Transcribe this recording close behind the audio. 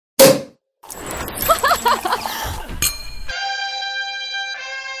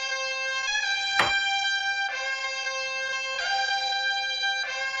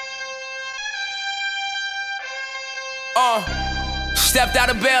Stepped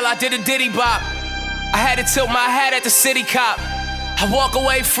out of bail, I did a diddy bop. I had to tilt my hat at the city cop. I walk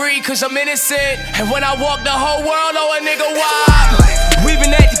away free cause I'm innocent. And when I walk, the whole world know a nigga why. We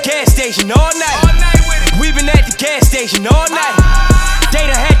been at the gas station all night. We been at the gas station all night. They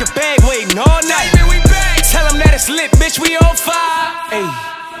done had the bag waiting all night. Tell them that it's lit, bitch, we on fire. Ay,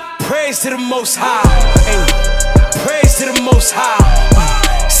 praise to the Most High. Ay, praise to the Most High.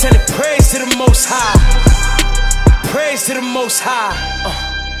 Send it praise to the Most High. Praise to the Most High.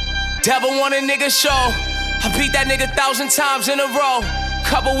 Devil want a nigga show. I beat that nigga 1,000 times in a row.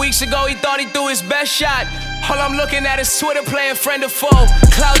 Couple weeks ago, he thought he threw his best shot. All I'm looking at is Twitter playing friend or foe.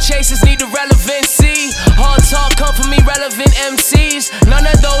 Cloud chasers need the relevancy. All talk come from irrelevant MCs. None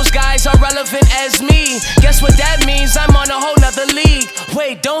of those guys are relevant as me. Guess what that means? I'm on a whole nother league.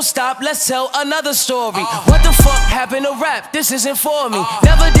 Wait, don't stop, let's tell another story. What the fuck happened to rap? This isn't for me.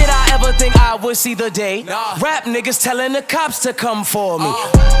 Never did I ever think I would see the day. Rap niggas telling the cops to come for me.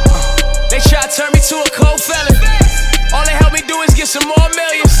 They try to turn me to a cold felon. All they help me do is get some more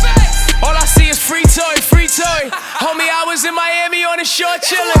millions. All I see is free Tory, free Tory. Homie, I was in Miami on the shore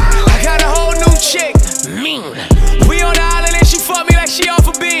chillin'. I got a whole new chick, mean. We on the island and she fuck me like she off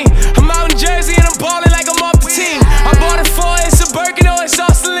a beam. I'm out in Jersey and I'm ballin' like I'm off the team. I bought it for it's a Birkin or it's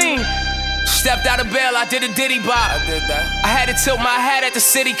all Celine. Stepped out of bail, I did a diddy bop. I had to tilt my hat at the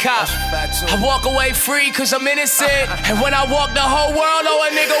city cop. I walk away free cause I'm innocent. And when I walk, the whole world know a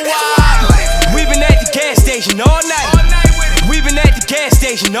nigga why. We been at the gas station all night. We been at the gas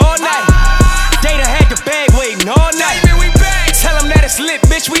station all night. They done had the bag waiting all night. Tell them that it's lit,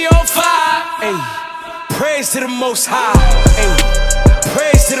 bitch, we on fire. Ay, praise to the Most High. Ay,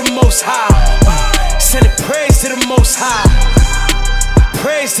 praise to the Most High. Send it praise to the Most High.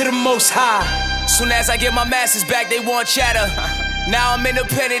 Praise to the Most High. Soon as I get my masters back, they want chatter. Now I'm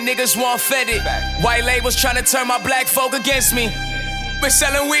independent, niggas want offended. White labels trying to turn my black folk against me. Been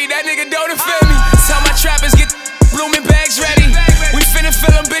selling weed, that nigga don't offend me. Tell my trappers get blooming bags ready. We finna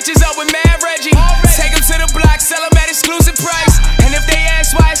fill them bitches up with Mad Reggie. Take them to the block, sell them at exclusive price. And if they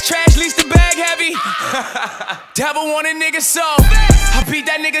ask why it's trash, least the bag heavy. Devil want a nigga so I beat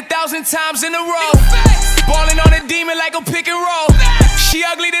that nigga 1,000 times in a row. Ballin' on a demon like a pick and roll. She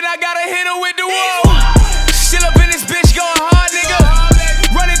ugly, then I gotta hit her with the wall. Still up in this bitch going hard, nigga.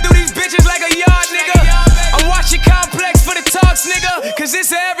 Running through these bitches like a yard, nigga. I'm watching Complex for the talks, nigga. Cause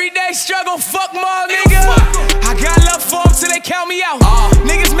it's an everyday struggle, fuck more, nigga. I got love for them till they count me out.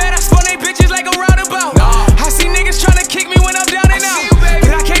 Niggas mad, I spun they bitches like a roundabout. I see niggas tryna kick me when I'm down and out.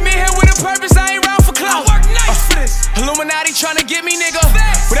 But I came in here with a purpose, I ain't round for clout. Illuminati tryna get me, nigga.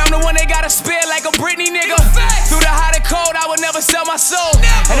 But I'm the one they gotta spare like a Britney, nigga. Through the hot and cold, I would never sell my soul.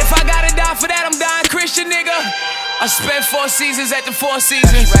 And if I gotta die for that, I'm dying Christian, nigga. I spent 4 seasons at the Four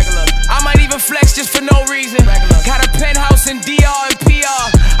Seasons. I might even flex just for no reason. Got a penthouse in DR and PR.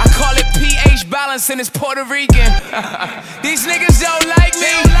 I call it pH balance and it's Puerto Rican. These niggas don't like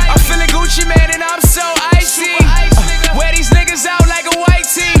me. I'm feeling Gucci, man, and I'm so icy. Wear these niggas out like a white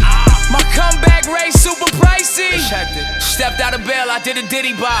tee. My comeback rate super pricey. Stepped out of bail, I did a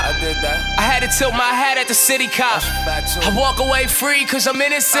diddy bop. I had to tilt my hat at the city cop. I walk away free cause I'm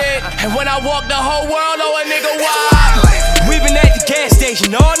innocent. And when I walk, the whole world know a nigga why. We been at the gas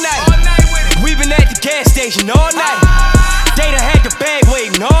station all night. We been at the gas station all night. They done had the bag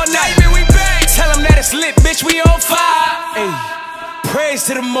waiting all night. Tell them that it's lit, bitch, we on fire. Ay, praise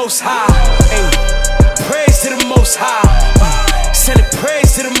to the Most High. Ay, praise to the Most High. Send it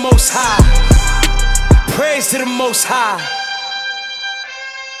praise to the Most High. Praise to the Most High.